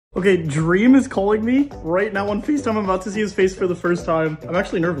Okay, Dream is calling me right now on FaceTime. I'm about to see his face for the first time. I'm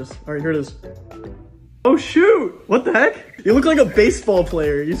actually nervous. All right, here it is. Oh shoot, what the heck? You look like a baseball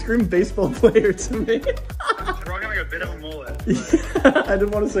player. You scream baseball player to me. I'm rocking like a bit of a mullet. Yeah, I didn't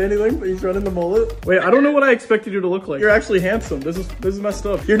want to say anything, but he's running the mullet. Wait, I don't know what I expected you to look like. You're actually handsome. This is messed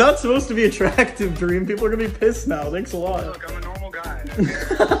up. You're not supposed to be attractive, Dream. People are gonna be pissed now. Thanks a lot. Look, I'm a normal guy.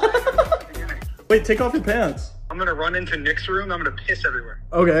 Wait, take off your pants. I'm gonna run into Nick's room. I'm gonna piss everywhere.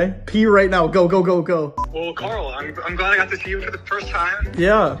 Okay, pee right now. Go, go, go, go. Well, Carl, I'm glad I got to see you for the first time.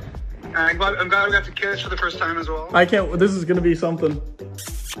 Yeah. And I'm glad we got to kiss for the first time as well. I can't, this is gonna be something.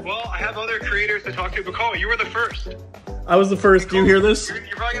 Well, I have other creators to talk to, but Carl, you were the first. I was the first. Do you hear this? You're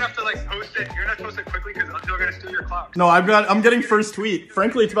probably gonna have to like post it. You're not supposed to post it quickly because I'm still gonna steal your clout. No, I'm getting first tweet.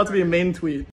 Frankly, it's about to be a main tweet.